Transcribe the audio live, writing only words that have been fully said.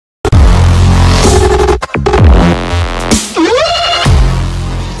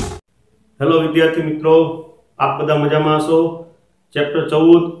Hello विद्यार्थी मित्रों, आप बधा मजामां छो। चैप्टर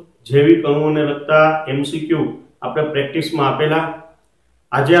 14 जैविक अणुओने लगता MCQ आपणे प्रेक्टिस में आपेला।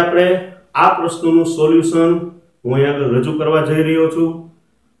 आज आपणे आ प्रश्नों सोल्यूशन हूँ अहीं आगळ रजू करवा जई रह्यो छुं।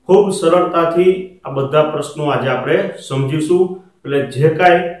 खूब सरलताथी आ बधा प्रश्नों आज आपणे समजीशुं, એટલે જે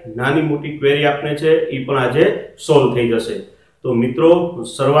કાઈ નાની મોટી ક્વેરી આપને છે ઈ પણ આજે સોલ્વ થઈ જશે। તો મિત્રો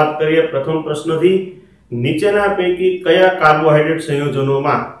શરૂઆત કરીએ પ્રથમ પ્રશ્નથી। નીચેના પૈકી કયા કાર્બોહાઈડ્રેટ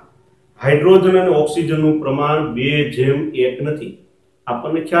સંયોજનોમાં हाइड्रोजन और ऑक्सीजन प्रमाण 2:1 नहीं।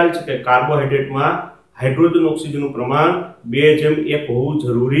 आपने ख्याल है कि कार्बोहाइड्रेट में हाइड्रोजन ऑक्सीजन प्रमाण 2:1 होवुं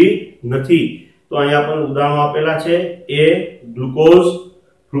जरूरी नहीं। तो अहीं आपने उदाहरणों आपेला छे। ए ग्लूकोज,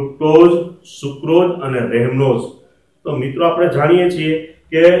 फ्रुक्टोज, सुक्रोज और रेहमनोज। तो मित्रों आपणे जाणीए छीए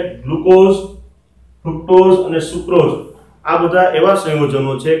कि ग्लूकोज, फ्रुक्टोज और सुक्रोज आ बधा एवा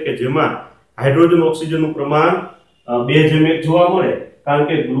संयोजनों छे कि जेमां हाइड्रोजन ऑक्सीजन प्रमाण 2:1 जोवा मळे। कारण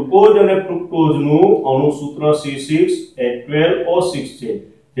के ग्लूकोज और फ्रुक्टोज नु अणुसूत्र C6H12O6 छे,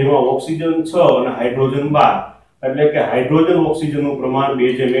 जेमां ऑक्सीजन 6 और हाइड्रोजन 12, એટલે કે हाइड्रोजन ऑक्सीजन નું प्रमाण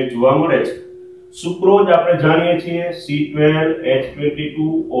 2:1 જોવા મળે છે। સુક્રોज આપણે જાણીએ છીએ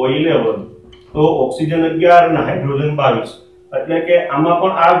C12H22O11, તો ऑक्सीजन 11 અને हाइड्रोजन 22, એટલે કે આમાં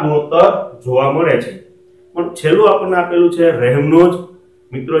પણ આ ગુણોત્તર જોવા મળે છે। પણ છેલ્લું આપણને આપેલું છે રેહમનોજ।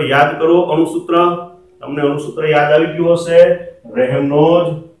 મિત્રો યાદ કરો અણુસૂત્ર, તમને અણુસૂત્ર યાદ આવી ગયું હશે।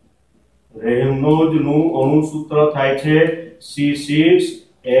 रेहमनोज नु अणुसूत्र थाय छे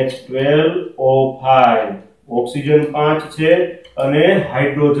C6H12O5। ऑक्सीजन 5 छे अने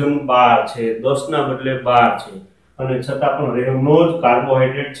हाइड्रोजन 12 छे, 10 ना बदले 12 छे, अने छतां पण रेहमनोज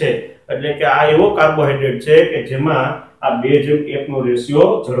कार्बोहाइड्रेट छे, એટલે કે આ એવો કાર્બોહાઈડ્રેટ છે કે જેમાં આ 2:1 નો રેશિયો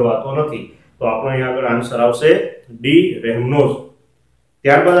જળવાતો નથી। તો આપણે અહીં આગળ આન્સર આવશે ડી રેહમનોજ।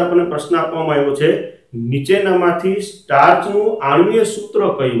 ત્યારબાદ આપણને પ્રશ્ન આપવામાં આવ્યો છે નીચેનામાંથી સ્ટાર્ચનું આણ્વીય સૂત્ર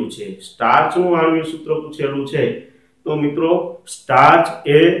કયું છે। સ્ટાર્ચનું આણ્વીય સૂત્ર પૂછેલું છે। તો મિત્રો સ્ટાર્ચ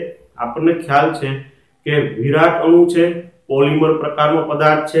એ આપણને ખ્યાલ છે કે વિરાટ અણુ છે, પોલિમર પ્રકારનો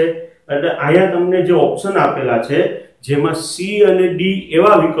પદાર્થ છે। એટલે અહીંયા તમને જે ઓપ્શન આપેલા છે જેમાં સી અને ડી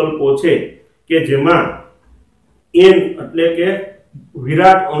એવા વિકલ્પો છે કે જેમાં એન એટલે કે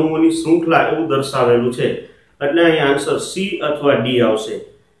વિરાટ અણુઓની શૃંખલા એવું દર્શાવેલું છે, એટલે અહીં આન્સર સી अथवा डी આવશે।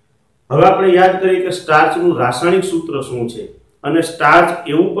 હવે આપણે યાદ કરીએ કે સ્ટાર્ચનું રાસાયણિક સૂત્ર શું છે, અને સ્ટાર્ચ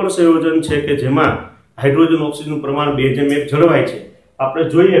એવું પણ સંયોજન છે કે જેમાં હાઇડ્રોજન ઓક્સિજનનું પ્રમાણ 2:1 જળવાય છે। આપણે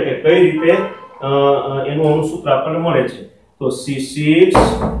જોઈએ કે કઈ રીતે એનું અણુસૂત્ર આપણને મળે છે। તો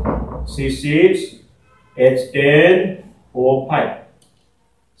C6H10O5,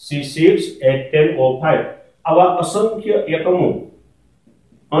 C6H10O5 આવા અસંખ્ય એકમો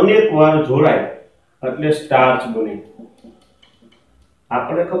અનેક વાર જોડાય એટલે સ્ટાર્ચ બને।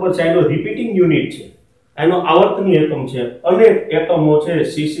 આપણે ખબર છે એનો રિપીટિંગ યુનિટ છે, એનો આવર્તની એકમ છે, અનેક એકમો છે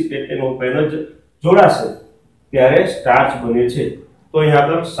C6H10O5 જોડાશે ત્યારે સ્ટાર્ચ બને છે। તો અહીં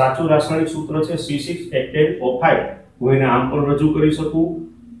આગળ સાચું રાસાયણિક સૂત્ર છે C6H10O5। હું એને આમ પણ રજૂ કરી શકું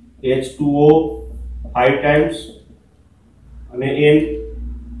H2O 5 ટાઈમ્સ અને N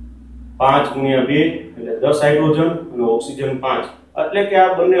 5 × 2 એટલે 10 હાઇડ્રોજન અને ઓક્સિજન 5, એટલે કે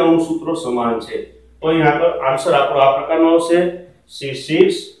આ બંને અણુસૂત્રો સમાન છે। તો અહીં આગળ આન્સર આપણો આ પ્રકારનો આવશે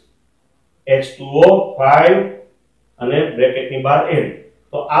C6H2O5 અને બ્રેકેટની બહાર N।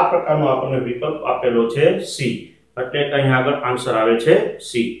 તો આ પ્રકારનો આપણને વિકલ્પ આપેલો છે C, એટલે કે અહીં આગળ આન્સર આવે છે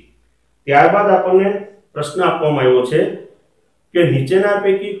C। ત્યારબાદ આપણને પ્રશ્ન આપવામાં આવ્યો છે કે નીચેના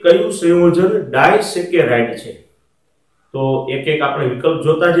પૈકી કયું સંયોજન ડાયસેકેરાઇડ છે। તો એક એક આપણે વિકલ્પ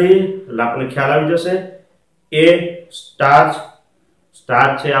જોતા જઈએ એટલે આપણને ખ્યાલ આવી જશે। એ સ્ટાર્ચ,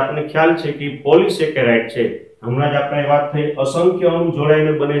 સ્ટાર્ચ છે આપણને ખ્યાલ છે કે પોલિસેકેરાઇડ છે। હમણાં જ આપણે વાત થઈ અસંખ્ય અણુ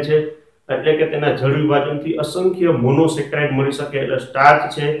જોડાઈને બને છે, એટલે કે તેના જળ વિભાજનથી અસંખ્ય મોનોસેકેરાઇડ મળી શકે, એટલે સ્ટાર્ચ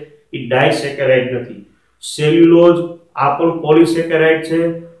છે એ ડાયસેકેરાઇડ નથી। સેલ્યુલોઝ આ પણ પોલિસેકેરાઇડ છે,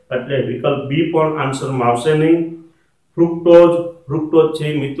 એટલે વિકલ્પ બી પણ આન્સરમાં આવશે નહીં। ફ્રુક્ટોઝ, ફ્રુક્ટોઝ છે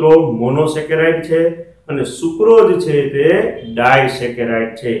મિત્રો મોનોસેકેરાઇડ છે, અને સુક્રોઝ છે તે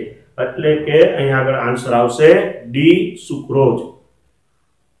ડાયસેકેરાઇડ છે, એટલે કે અહીં આગળ આન્સર આવશે ડી સુક્રોઝ।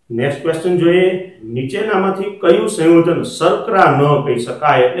 नेक्स्ट क्वेश्चन જોઈએ નીચેનામાંથી કયું સંયોજન શર્કરા ન કહી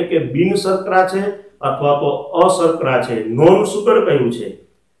શકાય, એટલે કે બિન શર્કરા છે અથવા તો અશર્કરા છે, નોન સુગર કયું છે।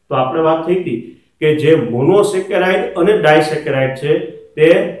 તો આપણે વાત થઈ હતી કે જે મોનોસેકેરાઇડ અને ડાયસેકેરાઇડ છે તે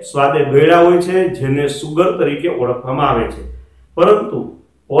સ્વાદે ગળ્યા હોય છે, જેને સુગર તરીકે ઓળખવામાં આવે છે, પરંતુ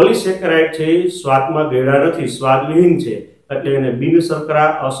પોલિસેકેરાઇડ છે સ્વાદમાં ગળ્યા નથી, સ્વાદવિહીન છે, એટલે એને બિન શર્કરા,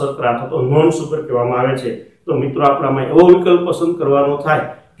 અશર્કરા અથવા તો નોન સુગર કહેવામાં આવે છે। તો મિત્રો આપણામાં એવો વિકલ્પ પસંદ કરવાનો થાય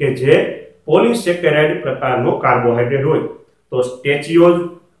કે જે પોલિસેકેરાઇડ પ્રકારનો કાર્બોહાઈડ્રેટ હોય। તો સ્ટેચિયોઝ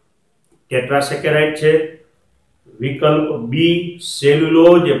ટેટ્રાસેકેરાઇડ છે, વિકલ્પ બી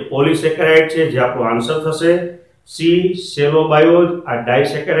સેલ્યુલોઝ એ પોલિસેકેરાઇડ છે, જે આપણો આન્સર થશે. સી સેલોબાયોઝ આ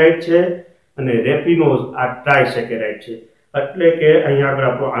ડાયસેકેરાઇડ છે, અને રેપિનોઝ આ ટ્રાયસેકેરાઇડ છે. એટલે કે અહીંયા આગળ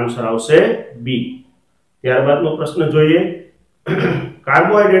આપણો આન્સર આવશે બી. ત્યારબાદનો પ્રશ્ન જોઈએ.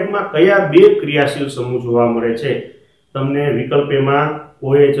 કાર્બોહાઈડ્રેટમાં કયા બે ક્રિયાશીલ સમૂહ જોવા મળે છે? તમને વિકલ્પ એમાં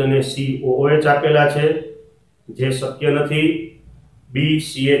OH અને COOH આપેલા છે, જે શક્ય નથી. બી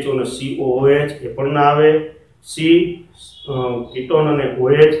CHO અને COOH એ પણ ના આવે. સી કીટોન અને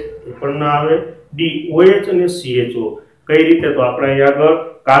OH એ પણ ના આવે. ડી OH અને CHO. કઈ રીતે? તો આપણે અહીં આગળ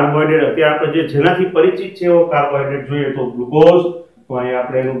કાર્બોહાઈડ્રેટ અત્યારે આપણે જે જેનાથી પરિચિત છે એવો કાર્બોહાઈડ્રેટ જોઈએ તો ગ્લુકોઝ. તો અહીં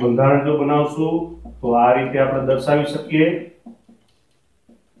આપણે એનું બંધારણ જો બનાવશું તો આ રીતે આપણે દર્શાવી શકીએ.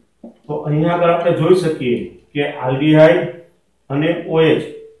 તો અહીંયા આગળ આપણે જોઈ શકીએ કે આલ્ડીહાઇડ અને OH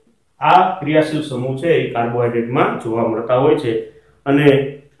આ ક્રિયાશીલ સમૂહ છે એ કાર્બોહાઈડ્રેટમાં જોવા મળતા હોય છે, અને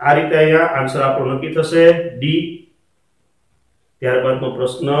આ રીતે અહીંયા આન્સર આપણો નક્કી થશે ડી. ત્યારબાદનો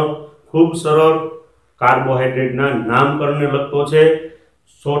પ્રશ્ન ખૂબ સરળ, કાર્બોહાઈડ્રેટના નામકરણને લગતો છે.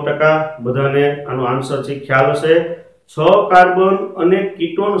 100% બધાને આનો આન્સર છે ખ્યાલ હશે. 6 કાર્બન અને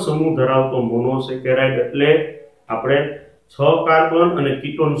કીટોન સમૂહ ધરાવતો મોનોસેકેરાઇડ એટલે આપણે 6 કાર્બન અને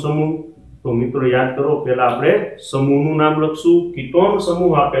કીટોન સમૂહ. તો મિત્રો યાદ કરો, પહેલા આપણે સમૂહનું નામ લખશું. કીટોન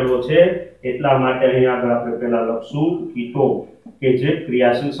સમૂહ આપેલો છે એટલા માટે અહીંયા આગળ આપણે પહેલા લખશું કીટો, કે જે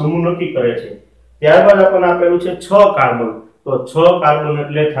ક્રિયાશીલ સમૂહ નક્કી કરે છે. ત્યારબાદ આપણને આપેલું છે 6 કાર્બન. તો 6 કાર્બન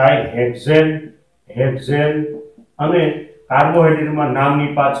એટલે થાય હેક્ઝેન, અને કાર્બોહાઈડ્રેટમાં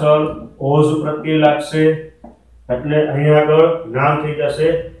નામની પાછળ ઓઝ પ્રત્યય લાગશે એટલે અહીંયા આગળ નામ થઈ જશે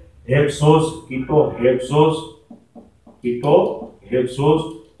હેક્સોઝ, કીટો હેક્સોઝ.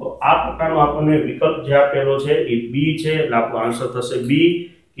 તો આ પ્રકારનો આપણને વિકલ્પ જે આપેલો છે એ બી છે, એટલે આપણો આન્સર થશે બી,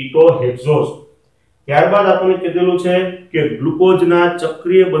 કીટો હેક્સોઝ. ત્યારબાદ આપણને કીધેલું છે કે ગ્લુકોઝના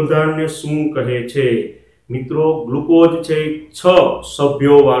ચક્રીય બંધારણને શું કહે છે? મિત્રો ગ્લુકોઝ છે 6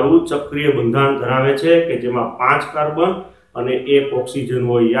 સભ્યો વાળું ચક્રીય બંધારણ ધરાવે છે, કે જેમાં 5 કાર્બન અને 1 ઓક્સિજન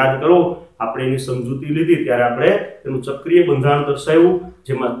હોય. યાદ કરો, આપણે એની સમજૂતી લીધી ત્યારે આપણે એનું ચક્રીય બંધારણ દર્શાવ્યું,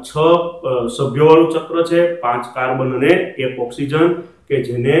 જેમાં 6 સભ્યો વાળું ચક્ર છે, 5 કાર્બન અને 1 ઓક્સિજન, કે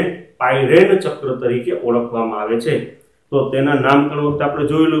જેને પાયરેન ચક્ર તરીકે ઓળખવામાં આવે છે. તો તેના નામકરણ વખતે આપણે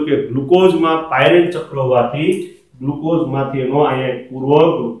જોયેલું કે ગ્લુકોઝમાં પાયરેન ચક્ર હોવાથી ગ્લુકોઝમાંથી એનો અહીંયા પૂર્વ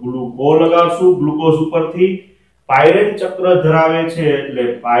ગ્લુકો લગાવશું. ગ્લુકોઝ ઉપરથી પાયરેન ચક્ર ધરાવે છે એટલે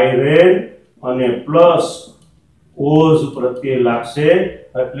પાયરેન અને પ્લસ ઓઝ પ્રત્યય લાગશે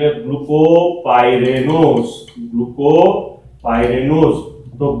એટલે ગ્લુકોપાયરેનોઝ.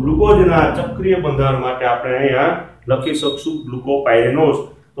 તો ગ્લુકોઝના ચક્રીય બંધારણ માટે આપણે અહીંયા લખી શકશું ગ્લુકોપાયરેનોઝ.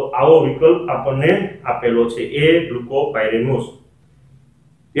 તો આવો વિકલ્પ આપણને આપેલો છે એ ગ્લુકોપાયરેનોઝ.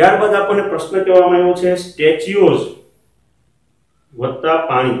 ત્યારબાદ આપણને પ્રશ્ન કહેવામાં આવ્યો છે સ્ટેચ્યુઓઝ વત્તા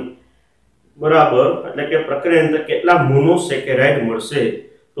પાણી બરાબર એટલે કે પ્રક્રિયા અંતે કેટલા મોનોસેકેરાઇડ મળશે?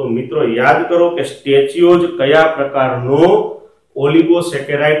 તો મિત્રો યાદ કરો કે સ્ટેચ્યુઓઝ કયા પ્રકારનો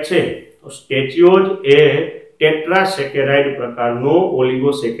ઓલિગોસેકેરાઇડ છે? તો સ્ટેચ્યુઓઝ એ ટેટ્રાસેકેરાઇડ પ્રકારનો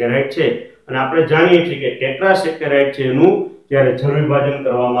ઓલિગોસેકેરાઇડ છે, અને આપણે જાણીએ છીએ કે ટેટ્રાસેકેરાઇડ છે એનું જ્યારે જળ વિભાજન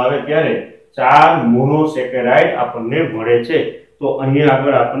કરવામાં આવે ત્યારે 4 મોનોસેકેરાઇડ આપણને મળે છે. તો અહીંયા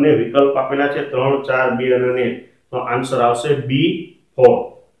આગળ આપણને વિકલ્પ આપેલા છે 3, 4, 2 અને 1. તો આન્સર આવશે B4.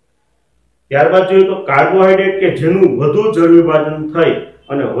 ત્યારબાદ જોઈએ તો કાર્બોહાઈડ્રેટ કે જેનું વધુ જળ વિભાજન થઈ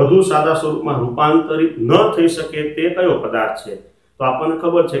અને વધુ સાદા સ્વરૂપમાં રૂપાંતરિત ન થઈ શકે તે કયો પદાર્થ છે? તો આપણને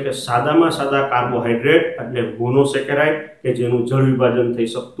ખબર છે કે સાદામાં સાદા કાર્બોહાઈડ્રેટ એટલે મોનોસેકેરાઇડ, કે જેનું જળ વિભાજન થઈ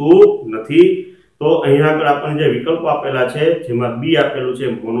શકતું નથી. તો અહીંયા આગળ આપણને જે વિકલ્પો આપેલા છે જેમાં બી આપેલું છે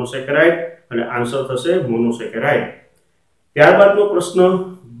મોનોસેકેરાઇડ, અને આન્સર થશે મોનોસેકેરાઇડ. ત્યારબાદનો પ્રશ્ન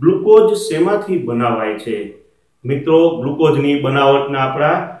ગ્લુકોઝ શેમાંથી બનાવાય છે? મિત્રો ગ્લુકોઝની બનાવટના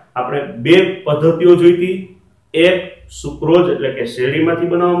આપણે બે પદ્ધતિઓ જોઈતી. એક સુક્રોઝ એટલે કે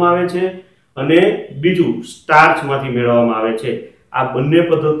શેરડીમાંથી બનાવવામાં આવે છે, અને બીજું સ્ટાર્ચમાંથી મેળવવામાં આવે છે. આ બંને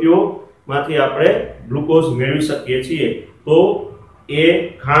પદ્ધતિઓમાંથી આપણે ગ્લુકોઝ મેળવી શકીએ છીએ. તો એ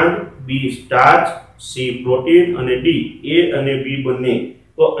ખાંડ, બી સ્ટાર્ચ, સી પ્રોટીન અને ડી એ અને બી બંને.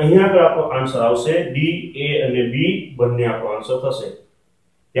 તો અહીંયા આગળ આપણો આન્સર આવશે ડી, એ અને બી બંને આપણો આન્સર થશે.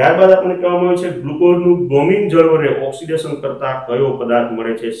 ત્યારબાદ આપણે કહેવામાં આવ્યું છે ગ્લુકોઝનું બ્રોમિન જળ વડે ઓક્સિડેશન કરતા કયો પદાર્થ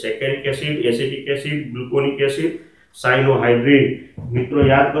મળે છે? સેકેરિક એસિડ, એસિટિક એસિડ, ગ્લુકોનિક એસિડ, સાયનોહાઇડ્રિન. મિત્રો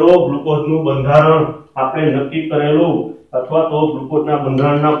યાદ કરો, ગ્લુકોઝનું બંધારણ આપણે નક્કી કરેલું અથવા તો ગ્લુકોઝના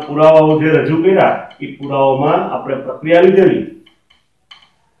બંધારણના પુરાવાઓ જે રજૂ કર્યા એ પુરાવાઓમાં આપણે પ્રક્રિયા લીધેલી.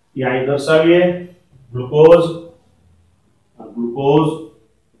 અહીં દર્શાવીએ ગ્લુકોઝ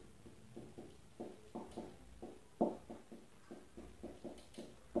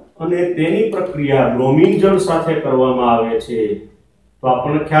અને તેની પ્રક્રિયા બ્રોમિન જળ સાથે કરવામાં આવે છે. તો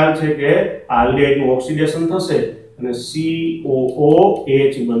આપણને ખ્યાલ છે કે આલ્ડીહાઇડનું ઓક્સિડેશન થશે અને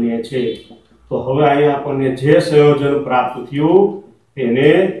COOH બને છે। તો હવે અહીંયા આપણને જે સંયોજન પ્રાપ્ત થયું તેને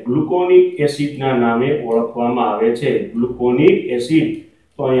ગ્લુકોનિક એસિડના નામે ઓળખવામાં આવે છે। ગ્લુકોનિક એસિડ,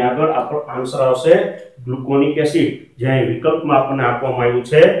 તો અહીં આગળ આપણો આન્સર આવશે ગ્લુકોનિક એસિડ, જ્યાં વિકલ્પમાં આપણને આપવામાં આવ્યું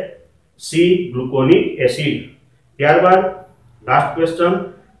છે સી ગ્લુકોનિક એસિડ। ત્યારબાદ લાસ્ટ ક્વેશ્ચન,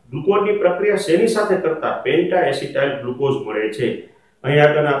 ગ્લુકોઝની પ્રક્રિયા શેની સાથે કરતા પેન્ટા એસિટાઇલ ગ્લુકોઝ મળે છે? અહીં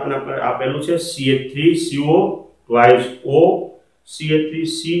આગળ આપણે આપેલું છે CH3CO twice O,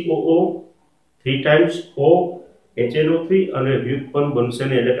 CH3COO 3 times O, HNO3 અને વ્યુત્પન્ન બનશે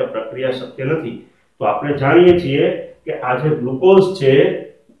ને એટલે કે પ્રક્રિયા શક્ય નથી। તો આપણે જાણીએ છીએ કે આ જે ગ્લુકોઝ છે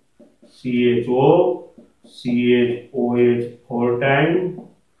CHO CHOH 4 time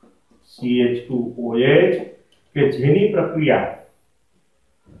CH2OH કે જેની પ્રક્રિયા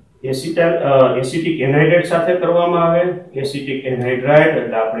એસિટિક એનહાઇડ્રાઇડ સાથે કરવામાં આવે। એસિટિક એનહાઇડ્રાઇડ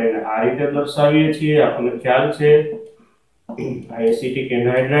એટલે આપણે એને આ રીતે દર્શાવીએ છીએ, આપણને ખ્યાલ છે આ એસિટિક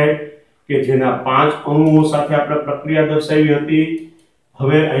એનહાઇડ્રાઇડ કે જેના 5 અણુઓ સાથે આપણે પ્રક્રિયા દર્શાવી હતી।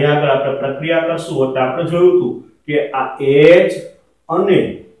 હવે અહીંયા આગળ આપણે પ્રક્રિયા કરશું એટલે આપણે જોયું હતું કે આ H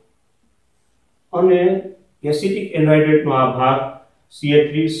અને એસિટિક એનહાઇડ્રાઇડ નો આ ભાગ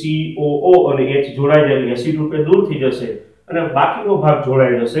CH3COO અને H જોડાઈ જાય એસિડ રૂપે દૂર થઈ જશે અને બાકીનો ભાગ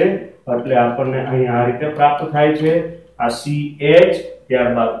જોડાઈ જશે એટલે આપણને અહીં આ રીતે પ્રાપ્ત થાય છે આ CH,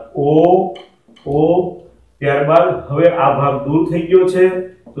 ત્યારબાદ O, ત્યારબાદ હવે આ ભાગ દૂર થઈ ગયો છે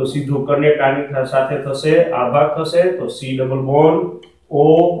તો સીધો કનેક્ટ આની સાથે થશે, આ ભાગ થશે તો C double bond O,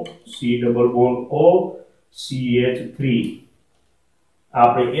 C double bond O, CH3।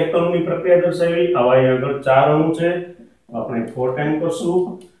 આપણે એક અણુની પ્રક્રિયા દર્શાવી, આવા અહીં આગળ 4 અણુ છે, આપણે 4 ટાઈમ કરશું।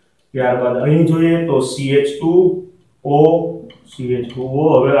 ત્યારબાદ અહીં જોઈએ તો CH2O,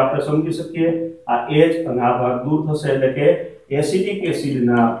 હવે આપણે સમજી શકીએ આ H અને આ ભાગ દૂર થશે એટલે કે એસિટિક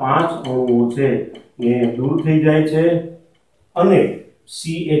એસિડના 5 અણુઓ છે એ દૂર થઈ જાય છે અને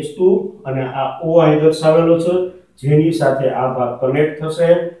CH2 અને આ O અહીં દર્શાવેલો છે જેની સાથે આ ભાગ કનેક્ટ થશે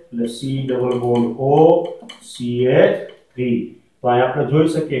એટલે C double bond O, CH3। તો અહીં આપણે જોઈ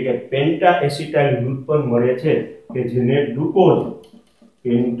શકીએ કે પેન્ટા એસિટાઇલ વ્યુત્પન્ન મળે છે કે જેને ગ્લુકોઝ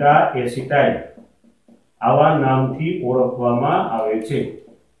પેન્ટા એસિટાઇલ આવા નામથી ઓળખવામાં આવે છે।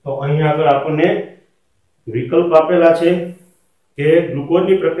 તો અહીં આગળ આપણને વિકલ્પ આપેલા છે કે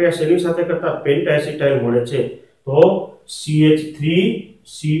ગ્લુકોઝની પ્રક્રિયા શેની સાથે કરતા પેન્ટા એસિટાઇલ મળે છે? તો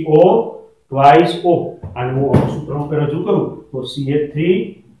CH3CO twice O, આનું હું સૂત્ર રૂપે રજૂ કરું તો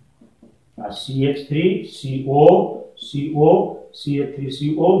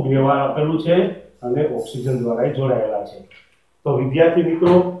CH3CO બે વાર આપેલું છે અને ઓક્સિજન દ્વારા જોડાયેલા છે। તો વિદ્યાર્થી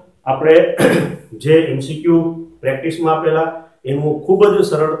મિત્રો, આપણે જે MCQ પ્રેક્ટિસમાં આપેલા એનું ખૂબ જ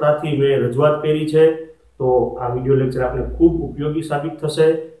સરળતાથી મેં રજૂઆત કરી છે। તો આ વિડિયો લેક્ચર આપને ખૂબ ઉપયોગી સાબિત થશે।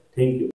 Thank you.